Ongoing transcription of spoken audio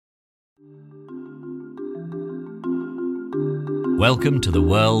Welcome to the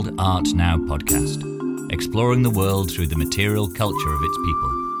World Art Now podcast, exploring the world through the material culture of its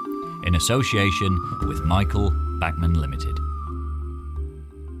people, in association with Michael Bachmann Limited.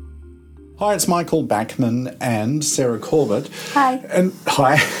 Hi, it's Michael Bachmann and Sarah Corbett. Hi. And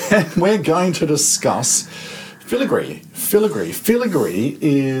we're going to discuss filigree. Filigree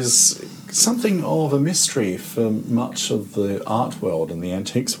is something of a mystery for much of the art world and the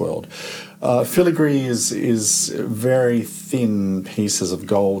antiques world. Filigree is very thin pieces of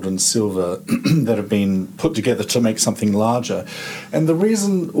gold and silver that have been put together to make something larger. And the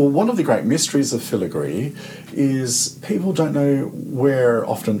reason, or one of the great mysteries of filigree is people don't know where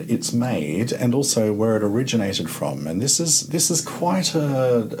often it's made and also where it originated from. And this is quite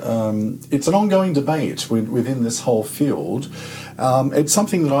it's an ongoing debate within this whole field. It's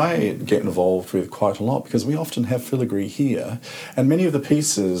something that I get involved with quite a lot because we often have filigree here, and many of the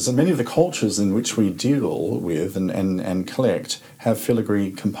pieces and many of the cultures in which we deal with and collect have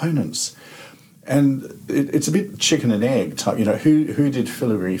filigree components. And it's a bit chicken and egg type, who did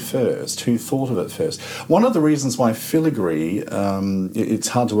filigree first? Who thought of it first? One of the reasons why filigree, it's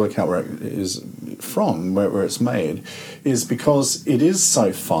hard to work out where it is from, where it's made, is because it is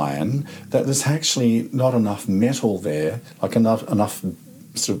so fine that there's actually not enough metal there, like enough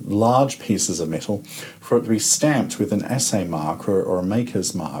sort of large pieces of metal for it to be stamped with an assay mark or a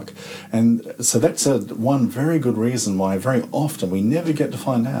maker's mark. And so that's one very good reason why very often we never get to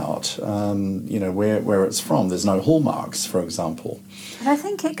find out, where it's from. There's no hallmarks, for example. And I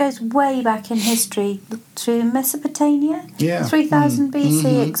think it goes way back in history to Mesopotamia. Yeah. 3000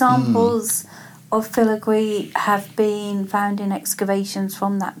 BC examples of filigree have been found in excavations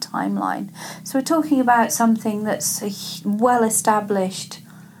from that timeline. So we're talking about something that's a well-established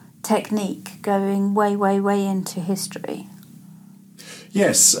technique going way, way, way into history.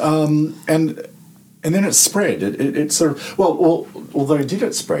 Yes, and then it spread. It sort of, although did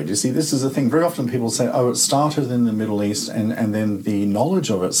it spread? You see, this is the thing. Very often people say, it started in the Middle East and then the knowledge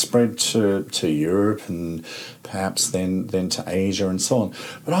of it spread to Europe and perhaps then to Asia and so on.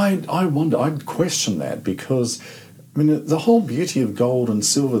 But I wonder, I'd question that because, the whole beauty of gold and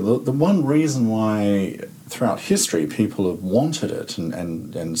silver, the one reason why throughout history people have wanted it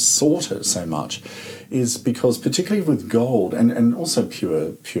and sought it so much is because, particularly with gold and also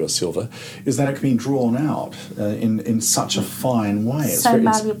pure silver, is that it can be drawn out in such a fine way. So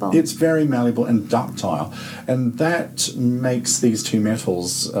malleable. It's very malleable and ductile, and that makes these two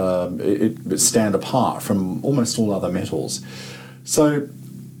metals it stand apart from almost all other metals. So,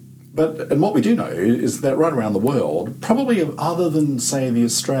 and what we do know is that right around the world, probably other than, say, the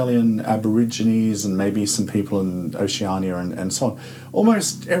Australian Aborigines and maybe some people in Oceania and so on,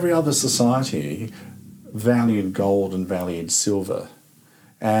 almost every other society valued gold and valued silver.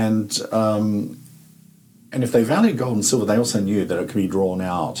 And if they valued gold and silver, they also knew that it could be drawn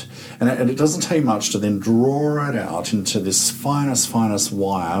out. And it doesn't take much to then draw it out into this finest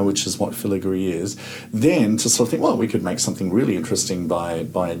wire, which is what filigree is, then to sort of think, we could make something really interesting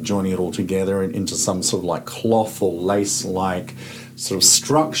by joining it all together into some sort of like cloth or lace-like sort of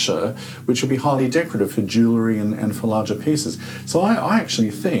structure, which would be highly decorative for jewellery and for larger pieces. So I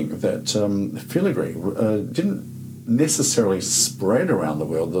actually think that filigree didn't necessarily spread around the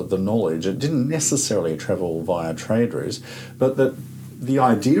world, the knowledge. It didn't necessarily travel via trade routes, but that the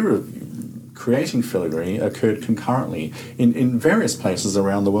idea of creating filigree occurred concurrently in various places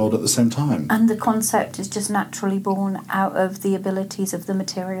around the world at the same time. And the concept is just naturally born out of the abilities of the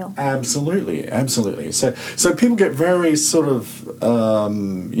material. Absolutely. So people get very sort of,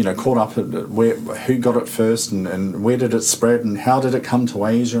 caught up at who got it first and where did it spread and how did it come to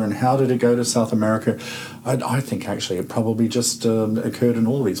Asia and how did it go to South America. I think actually it probably just occurred in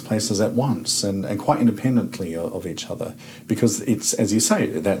all these places at once and quite independently of each other, because it's, as you say,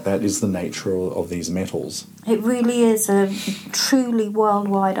 that is the nature of these metals. It really is a truly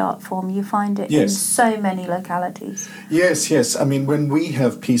worldwide art form. You find it in so many localities. Yes. When we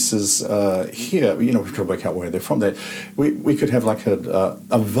have pieces here, we have to work out where they're from. We could have like a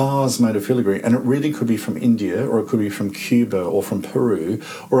vase made of filigree, and it really could be from India, or it could be from Cuba, or from Peru,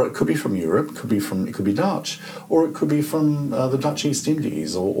 or it could be from Europe, it could be Dutch, or it could be from the Dutch East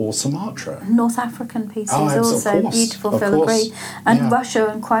Indies or Sumatra. North African pieces also, beautiful filigree, and Russia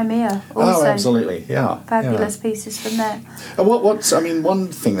and Crimea also. Oh, absolutely, yeah. Fabulous pieces from there. And one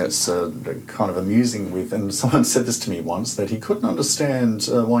thing that's kind of amusing with, and someone said this to me once, that he couldn't understand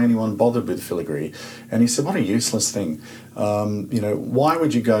why anyone bothered with filigree, and he said, what a useless thing. Why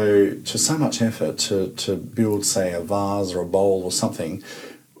would you go to so much effort to build, say, a vase or a bowl or something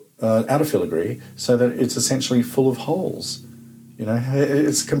out of filigree so that it's essentially full of holes?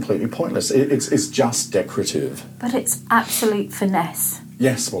 It's completely pointless. It's just decorative. But it's absolute finesse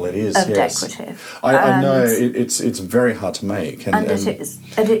Yes, well, it is. of Yes, decorative. I know it's very hard to make, And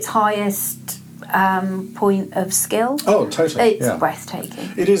at its highest point of skill. Oh, totally. It's breathtaking.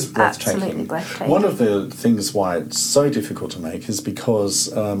 It is breathtaking. Absolutely breathtaking. One of the things why it's so difficult to make is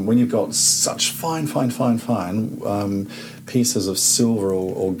because when you've got such fine pieces of silver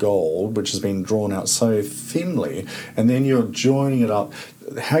or gold, which has been drawn out so thinly, and then you're joining it up.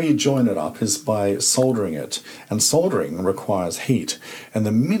 How you join it up is by soldering it, and soldering requires heat. And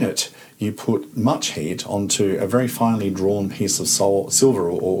the minute you put much heat onto a very finely drawn piece of silver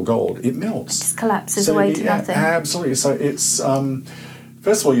or gold, it melts. It just collapses away to nothing. Absolutely. So it's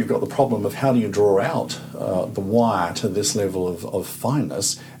first of all, you've got the problem of how do you draw out the wire to this level of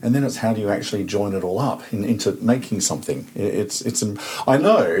fineness, and then it's how do you actually join it all up into making something. I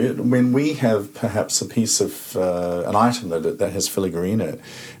know when we have perhaps a piece of an item that has filigree in it,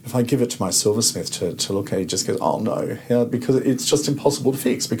 if I give it to my silversmith to look at, he just goes, "Oh no," because it's just impossible to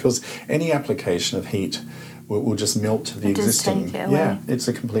fix, because any application of heat will just melt the existing. Just take it away. Yeah, it's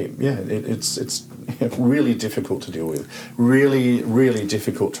a complete. Yeah, it's really difficult to deal with. Really, really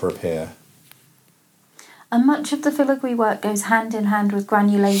difficult to repair. And much of the filigree work goes hand in hand with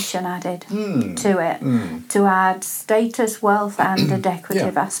granulation added to it to add status, wealth, and a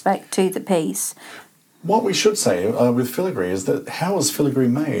decorative aspect to the piece. What we should say with filigree is that how is filigree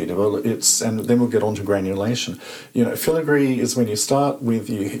made? Well, and then we'll get on to granulation. Filigree is when you start with,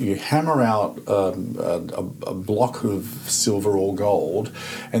 you hammer out a block of silver or gold,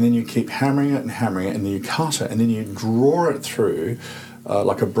 and then you keep hammering it, and then you cut it, and then you draw it through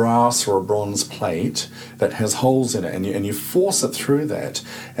like a brass or a bronze plate that has holes in it, and you force it through that,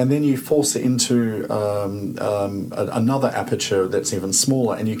 and then you force it into another aperture that's even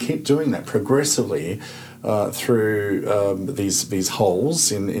smaller, and you keep doing that progressively through these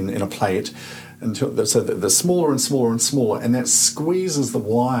holes in a plate, so the smaller and smaller and smaller, and that squeezes the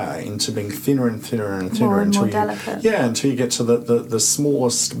wire into being thinner and thinner and thinner more delicate. until you get to the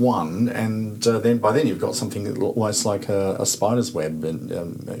smallest one, and then by then you've got something almost like a spider's web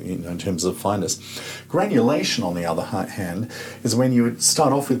in terms of fineness. Granulation, on the other hand, is when you would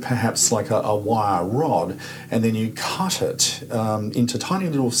start off with perhaps like a wire rod, and then you cut it into tiny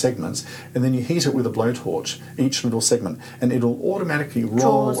little segments, and then you heat it with a blowtorch, each little segment, and it'll automatically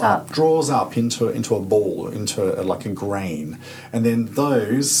draws up into a ball, like a grain, and then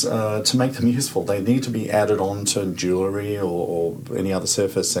those to make them useful, they need to be added onto jewellery or any other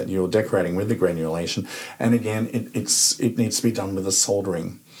surface that you're decorating with the granulation, and again it needs to be done with a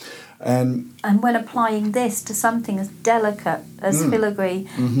soldering. And when applying this to something as delicate as filigree,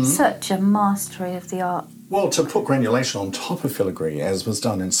 such a mastery of the art. Well, to put granulation on top of filigree, as was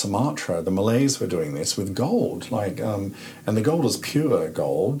done in Sumatra, the Malays were doing this with gold, and the gold is pure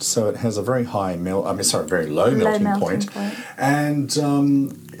gold, so it has a very very low melting point. And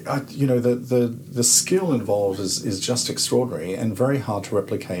the skill involved is just extraordinary and very hard to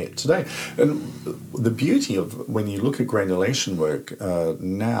replicate today. And the beauty of when you look at granulation work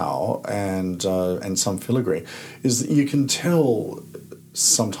now and some filigree is that you can tell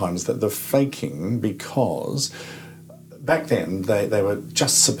sometimes that they're faking, because back then they were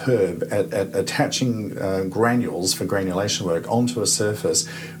just superb at attaching granules for granulation work onto a surface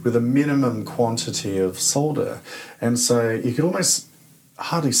with a minimum quantity of solder, and so you could almost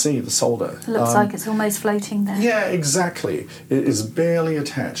hardly see the solder. It looks like it's almost floating there. Yeah, exactly. It is barely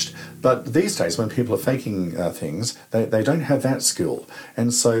attached. But these days, when people are faking things, they don't have that skill.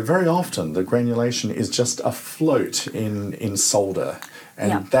 And so very often the granulation is just afloat in solder.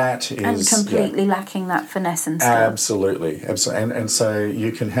 And that is... And completely lacking that finesse and skill. Absolutely. And so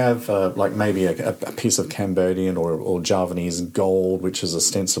you can have maybe a piece of Cambodian or Javanese gold, which is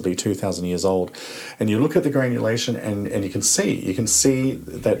ostensibly 2,000 years old, and you look at the granulation and you can see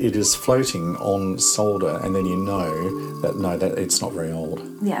that it is floating on solder, and then you know that it's not very old.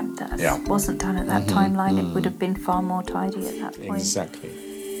 Yeah, that wasn't done at that timeline. It would have been far more tidy at that point. Exactly.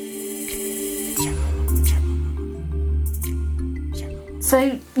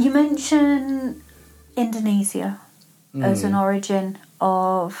 So you mention Indonesia as an origin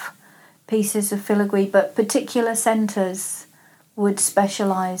of pieces of filigree, but particular centres would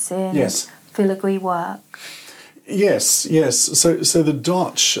specialise in filigree work. Yes. So the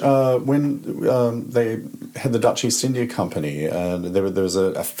Dutch, when they had the Dutch East India Company, there was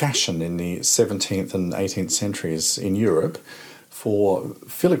a fashion in the 17th and 18th centuries in Europe for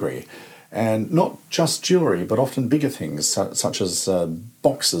filigree. And not just jewellery, but often bigger things such as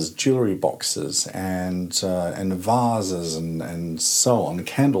boxes, jewellery boxes, and vases, and so on,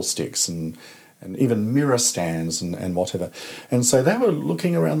 candlesticks, and and even mirror stands and whatever. And so they were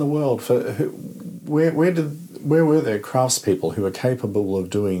looking around the world for where were there craftspeople who were capable of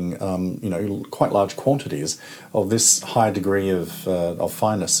doing quite large quantities of this high degree of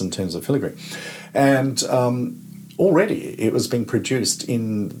fineness in terms of filigree. And already it was being produced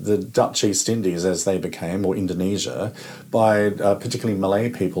in the Dutch East Indies as they became, or Indonesia, by particularly Malay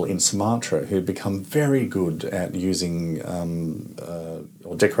people in Sumatra who had become very good at using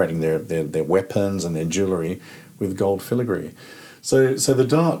or decorating their weapons and their jewellery with gold filigree. So the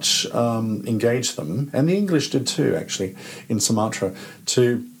Dutch engaged them, and the English did too, actually, in Sumatra,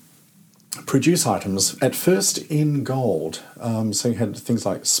 to produce items at first in gold. So you had things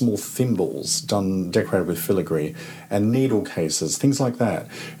like small thimbles decorated with filigree, and needle cases, things like that.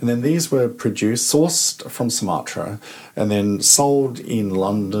 And then these were sourced from Sumatra, and then sold in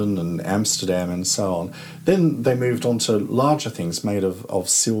London and Amsterdam and so on. Then they moved on to larger things made of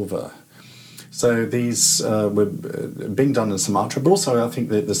silver. So these were being done in Sumatra, but also I think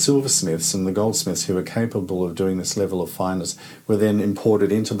that the silversmiths and the goldsmiths who were capable of doing this level of fineness were then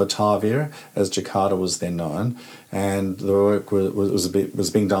imported into Batavia, as Jakarta was then known, and the work was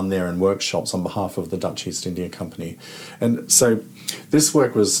being done there in workshops on behalf of the Dutch East India Company. And so this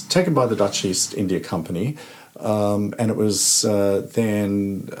work was taken by the Dutch East India Company, and it was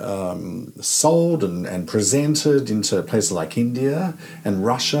then sold and presented into places like India and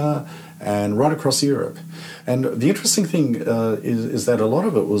Russia and right across Europe. And the interesting thing is that a lot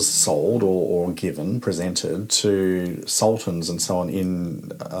of it was sold or presented to sultans and so on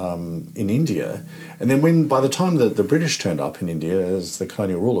in India. And then by the time that the British turned up in India as the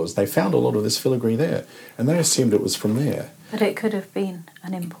colonial rulers, they found a lot of this filigree there, and they assumed it was from there. But it could have been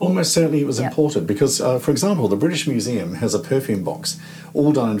an import. Almost certainly it was imported because, for example, the British Museum has a perfume box,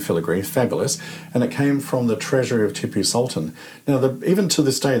 all done in filigree, fabulous, and it came from the treasury of Tipu Sultan. Now, even to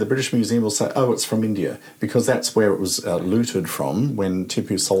this day, the British Museum will say, oh, it's from India, because that's where it was looted from when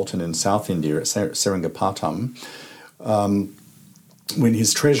Tipu Sultan in South India at Seringapatam, when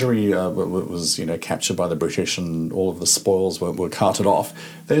his treasury was captured by the British and all of the spoils were carted off,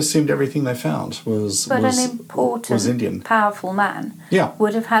 they assumed everything they found was Indian. Powerful man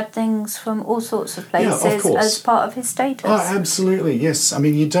would have had things from all sorts of places as part of his status. Oh, absolutely, yes. I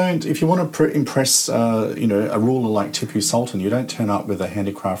mean, if you want to impress a ruler like Tipu Sultan, you don't turn up with a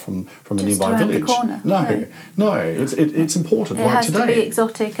handicraft from a nearby village. The corner. No, it's important. It has to be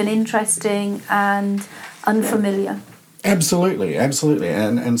exotic and interesting and unfamiliar. Absolutely,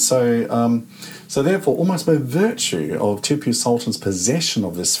 and so therefore, almost by virtue of Tipu Sultan's possession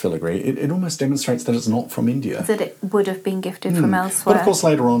of this filigree, it almost demonstrates that it's not from India. That it would have been gifted from elsewhere. But of course,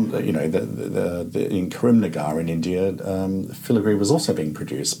 later on, in Karimnagar in India, filigree was also being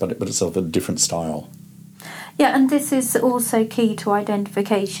produced, but it's of a different style. Yeah, and this is also key to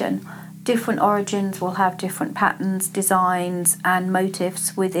identification. Different origins will have different patterns, designs, and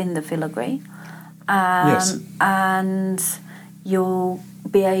motifs within the filigree. Yes. And you'll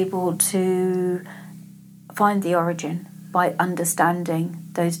be able to find the origin by understanding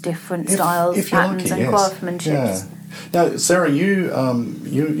those different styles, patterns, and craftsmanship. Yeah. Now, Sarah,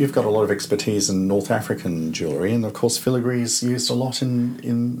 you've got a lot of expertise in North African jewellery, and of course filigree is used a lot in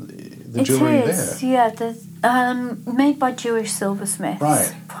the jewellery there. It is, made by Jewish silversmiths,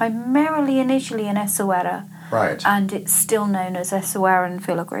 right? Primarily initially in Essaouira. Right. And it's still known as Essaouiran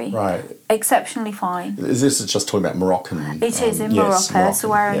filigree. Right. Exceptionally fine. Is this just talking about Moroccan? It is in Morocco.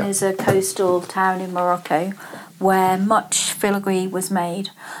 Essaouiran is a coastal town in Morocco where much filigree was made.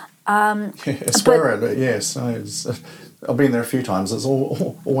 Essaouira, yes. I've been there a few times. It's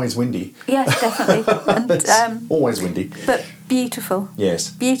always windy. Yes, definitely. And, always windy. But beautiful. Yes.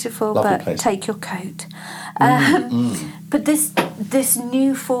 Beautiful, lovely but place. Take your coat. But this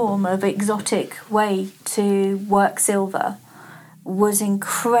new form of exotic way to work silver was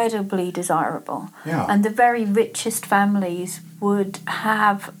incredibly desirable. Yeah. And the very richest families would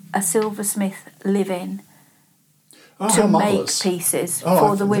have a silversmith live in to make pieces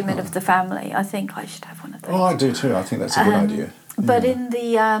for the women of the family. I think I should have one of those. Oh, I do too. I think that's a good idea. But in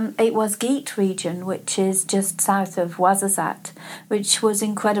the Aitwazgit region, which is just south of Ouarzazate, which was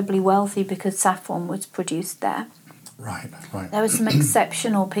incredibly wealthy because saffron was produced there. Right. There were some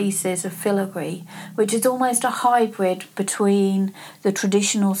exceptional pieces of filigree, which is almost a hybrid between the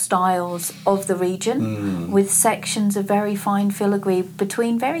traditional styles of the region, with sections of very fine filigree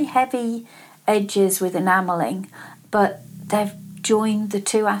between very heavy edges with enamelling, but they've joined the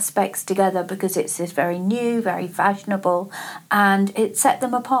two aspects together because it's this very new, very fashionable, and it set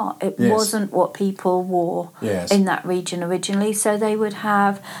them apart. It wasn't what people wore in that region originally, so they would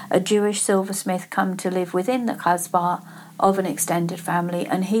have a Jewish silversmith come to live within the Kasbah of an extended family,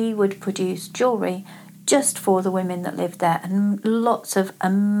 and he would produce jewellery just for the women that lived there, and lots of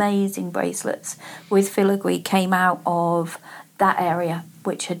amazing bracelets with filigree came out of that area,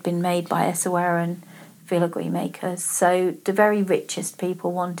 which had been made by Essawaran filigree makers. So the very richest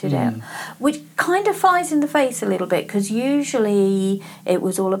people wanted it, which kind of flies in the face a little bit, because usually it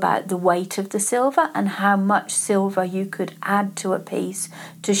was all about the weight of the silver and how much silver you could add to a piece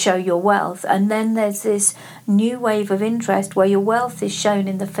to show your wealth. And then there's this new wave of interest where your wealth is shown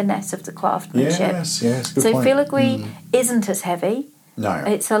in the finesse of the craftsmanship. Yes, good so point. filigree isn't as heavy. No.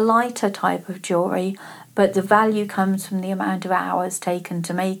 It's a lighter type of jewellery, but the value comes from the amount of hours taken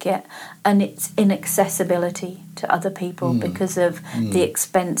to make it, and its inaccessibility to other people because of the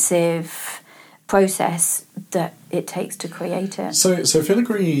expensive process that it takes to create it. So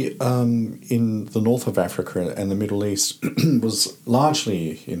filigree in the north of Africa and the Middle East was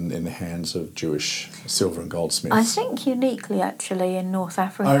largely in the hands of Jewish silver and goldsmiths. I think uniquely, actually, in North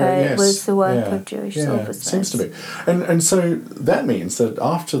Africa, yes. it was the work of Jewish silversmiths. Seems to be. And so that means that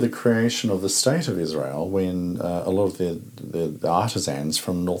after the creation of the State of Israel, when a lot of the artisans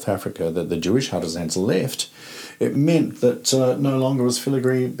from North Africa, the Jewish artisans left, it meant that no longer was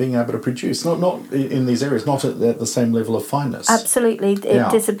filigree being able to produce, not in these areas, not at the same level of fineness. Absolutely.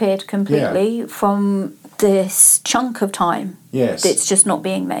 It disappeared completely from this chunk of time. Yes. It's just not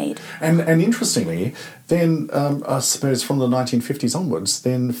being made. And interestingly, then I suppose from the 1950s onwards,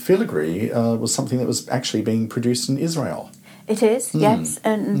 then filigree was something that was actually being produced in Israel. It is, yes.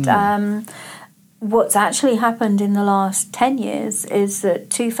 And what's actually happened in the last 10 years is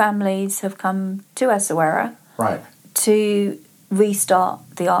that two families have come to Essaouira to restart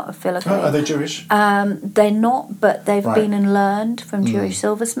the art of filigree. Oh, are they Jewish? They're not, but they've been and learned from Jewish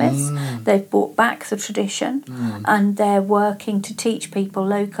silversmiths. They've brought back the tradition, and they're working to teach people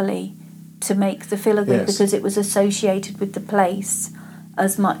locally to make the filigree because it was associated with the place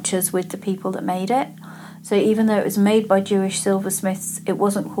as much as with the people that made it. So even though it was made by Jewish silversmiths, it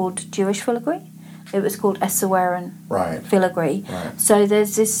wasn't called Jewish filigree. It was called Essaouiran filigree. Right. So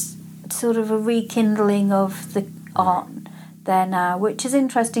there's this sort of a rekindling of the art there now, which is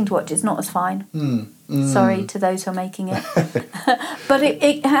interesting to watch. It's not as fine. Sorry to those who are making it. But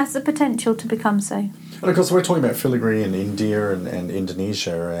it has the potential to become so. And of course, we're talking about filigree in India and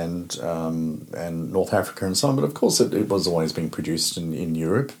Indonesia and North Africa and so on. But of course, it was always being produced in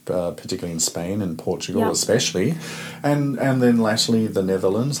Europe, particularly in Spain and Portugal, especially, and then latterly the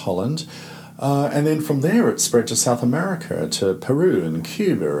Netherlands, Holland. And then from there it spread to South America, to Peru and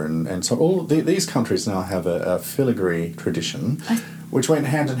Cuba, and so all these countries now have a filigree tradition, which went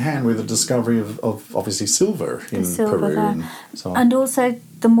hand in hand with the discovery of obviously silver in Peru and so on. And also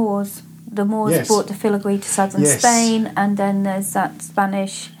the Moors. The Moors brought the filigree to southern Spain, and then there's that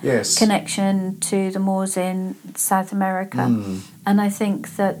Spanish connection to the Moors in South America. And I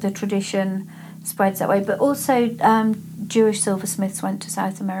think that the tradition spreads that way. But also Jewish silversmiths went to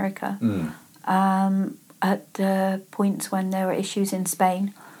South America. At the points when there were issues in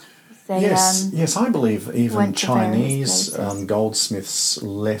Spain. Yes, I believe even Chinese goldsmiths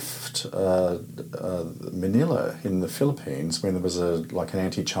left Manila in the Philippines when there was an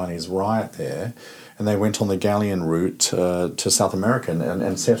anti-Chinese riot there, and they went on the galleon route to South America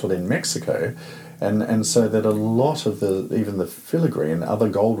and settled in Mexico. And so that a lot of even the filigree and other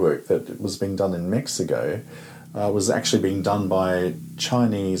gold work that was being done in Mexico was actually being done by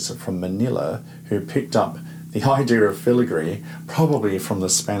Chinese from Manila who picked up the idea of filigree, probably from the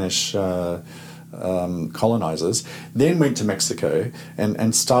Spanish colonizers, then went to Mexico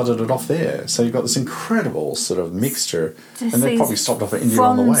and started it off there. So you've got this incredible sort of mixture, and they probably stopped off at India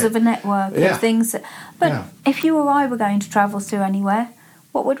on the way. Fronds of a network of things. But if you or I were going to travel through anywhere,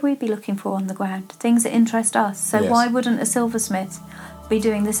 what would we be looking for on the ground? Things that interest us. So why wouldn't a silversmith be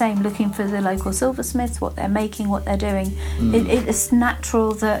doing the same, looking for the local silversmiths, what they're making, what they're doing? It's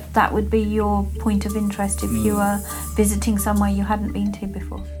natural that would be your point of interest if you were visiting somewhere you hadn't been to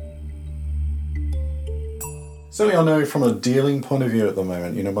before. Certainly I know from a dealing point of view at the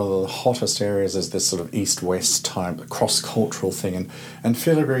moment, one of the hottest areas is this sort of east-west type cross-cultural thing, and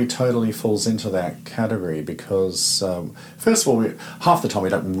filigree totally falls into that category because, first of all, half the time we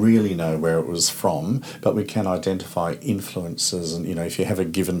don't really know where it was from, but we can identify influences, and, if you have a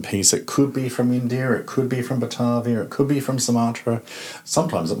given piece, it could be from India, it could be from Batavia, it could be from Sumatra,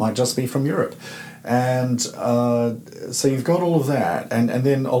 sometimes it might just be from Europe. And so you've got all of that, and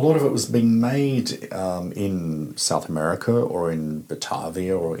then a lot of it was being made in South America or in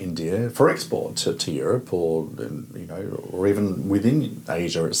Batavia or India for export to Europe or even within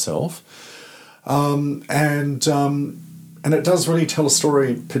Asia itself. And And it does really tell a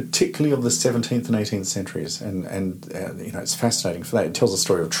story, particularly of the 17th and 18th centuries, and it's fascinating for that. It tells a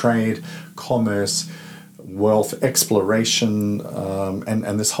story of trade, commerce, wealth, exploration,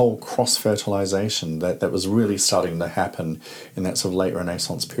 and this whole cross-fertilisation that was really starting to happen in that sort of late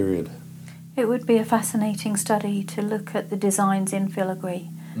Renaissance period. It would be a fascinating study to look at the designs in filigree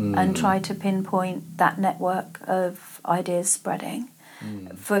and try to pinpoint that network of ideas spreading.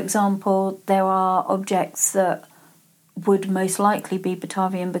 For example, there are objects that would most likely be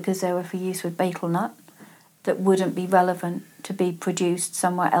Batavian because they were for use with betel nut that wouldn't be relevant to be produced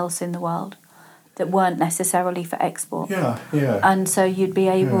somewhere else in the world, that weren't necessarily for export. Yeah. And so you'd be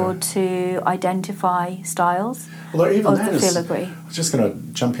able to identify styles even of that the is, filigree. I was just going to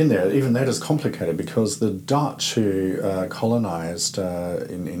jump in there. Even that is complicated because the Dutch who colonised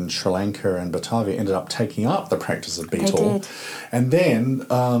in Sri Lanka and Batavia ended up taking up the practice of betel. They did. And then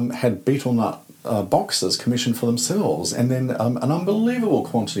had betel nut boxes commissioned for themselves. And then an unbelievable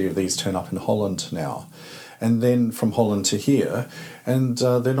quantity of these turn up in Holland now. And then from Holland to here, and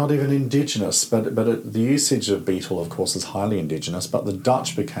they're not even indigenous, but the usage of betel, of course, is highly indigenous, but the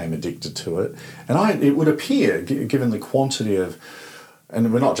Dutch became addicted to it. And it would appear, given the quantity of,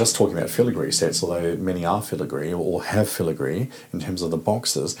 and we're not just talking about filigree sets, although many are filigree or have filigree in terms of the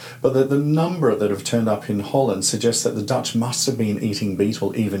boxes, but the number that have turned up in Holland suggests that the Dutch must have been eating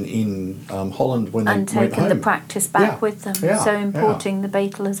betel even in Holland when they went home. And taken the practice back with them, so importing the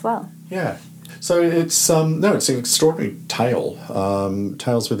betel as well. Yeah. So it's it's an extraordinary tale,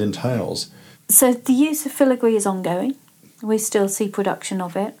 tales within tales. So the use of filigree is ongoing. We still see production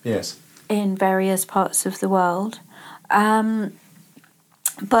of it. Yes. In various parts of the world.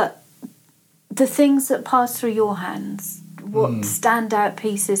 But the things that pass through your hands, what standout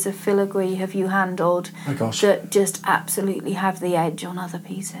pieces of filigree have you handled that just absolutely have the edge on other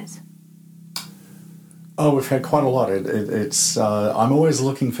pieces? Oh, we've had quite a lot. It's I'm always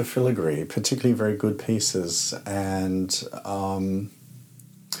looking for filigree, particularly very good pieces, and one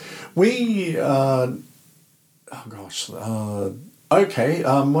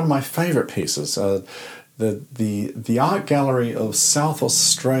of my favourite pieces, the art gallery of South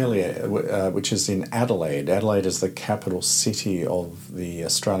Australia, which is in Adelaide. Adelaide is the capital city of the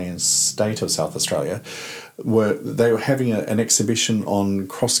Australian state of South Australia. They were having an exhibition on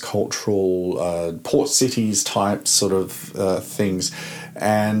cross-cultural port cities type sort of things.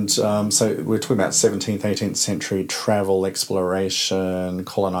 And so we're talking about 17th, 18th century travel, exploration,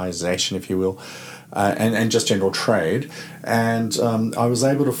 colonisation, if you will, and just general trade. And I was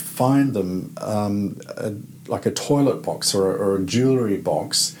able to find them like a toilet box or a jewellery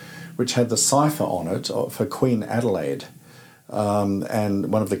box which had the cipher on it for Queen Adelaide. And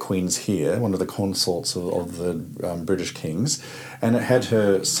one of the queens here, one of the consorts of the British kings, and it had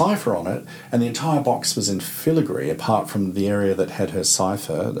her cipher on it, and the entire box was in filigree, apart from the area that had her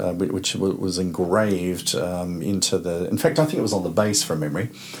cipher, which was engraved into the... In fact, I think it was on the base from memory.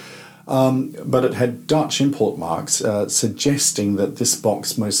 But it had Dutch import marks suggesting that this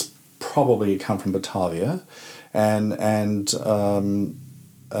box most probably come from Batavia, and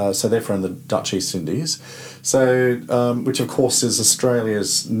so therefore in the Dutch East Indies. So, which of course is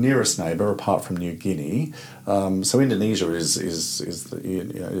Australia's nearest neighbour, apart from New Guinea. So Indonesia is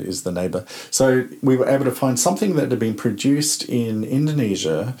the neighbour. So we were able to find something that had been produced in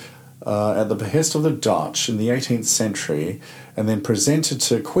Indonesia at the behest of the Dutch in the 18th century, and then presented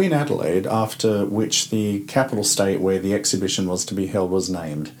to Queen Adelaide, after which the capital state where the exhibition was to be held was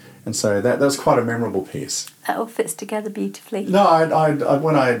named. And so that was quite a memorable piece. That all fits together beautifully. No,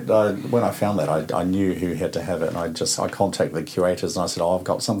 when I found that, I knew who had to have it, and I contacted the curators and I said, I've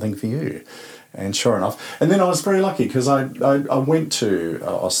got something for you. And sure enough, and then I was very lucky because I went to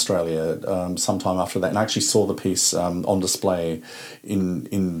Australia sometime after that, and I actually saw the piece on display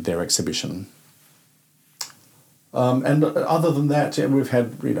in their exhibition. And other than that, we've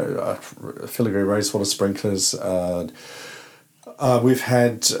had filigree rosewater sprinklers. We've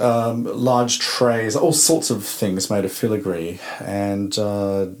had large trays, all sorts of things made of filigree, and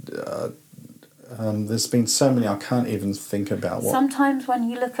there's been so many I can't even think about what. Sometimes when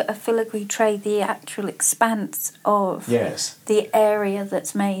you look at a filigree tray, the actual expanse of Yes. the area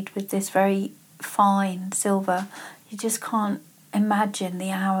that's made with this very fine silver, you just can't imagine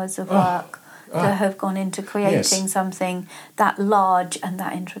the hours of work that have gone into creating something that large and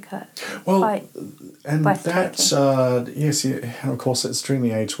that intricate. Well, Quite and that, of course, it's during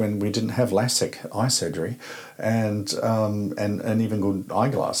the age when we didn't have LASIK eye surgery and even good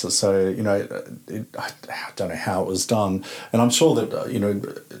eyeglasses. So, I don't know how it was done. And I'm sure that,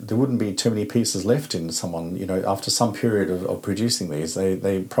 there wouldn't be too many pieces left in someone, after some period of producing these.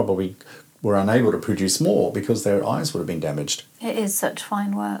 They probably were unable to produce more because their eyes would have been damaged. It is such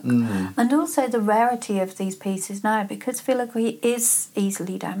fine work. And also the rarity of these pieces now, because filigree is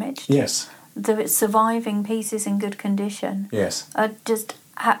easily damaged. Yes. The surviving pieces in good condition Yes. are just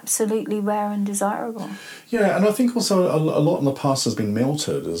absolutely rare and desirable. Yeah, and I think also a lot in the past has been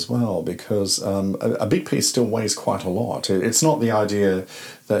melted as well, because a big piece still weighs quite a lot. It's not the idea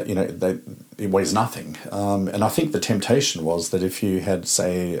that, that it weighs nothing. And I think the temptation was that if you had,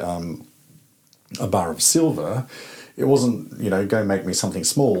 say, a bar of silver, it wasn't, go make me something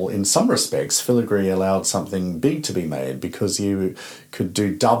small. In some respects, filigree allowed something big to be made, because you could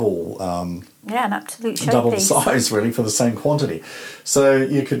do double an absolute showpiece. Double the size, really, for the same quantity. So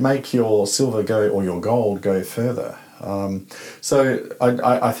you could make your silver go, or your gold go further. So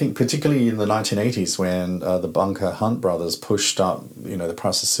I think particularly in the 1980s, when the Bunker Hunt brothers pushed up, the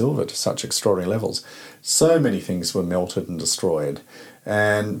price of silver to such extraordinary levels, so many things were melted and destroyed.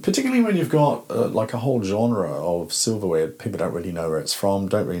 And particularly when you've got like a whole genre of silverware, people don't really know where it's from,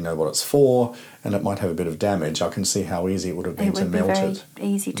 don't really know what it's for, and it might have a bit of damage. I can see how easy it would have been to melt it. It would be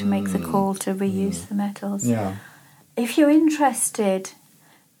very easy to make the call to reuse the metals. Yeah. If you're interested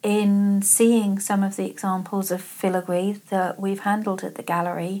in seeing some of the examples of filigree that we've handled at the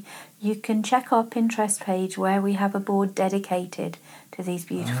gallery, you can check our Pinterest page, where we have a board dedicated to these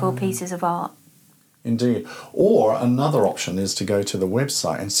beautiful pieces of art. Indeed. Or another option is to go to the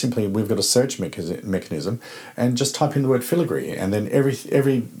website and simply, we've got a search mechanism, and just type in the word filigree, and then every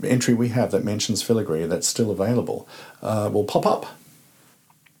entry we have that mentions filigree that's still available will pop up.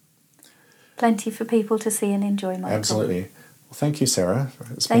 Plenty for people to see and enjoy, Michael. Absolutely. Well, thank you, Sarah.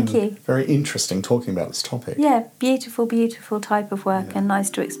 It's Thank been you. very interesting talking about this topic. Yeah, beautiful, beautiful type of work, and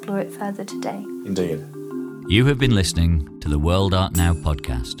nice to explore it further today. Indeed. You have been listening to the World Art Now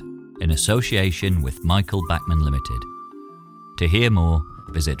podcast, in association with Michael Bachmann Limited. To hear more,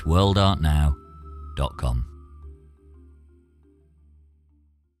 visit worldartnow.com.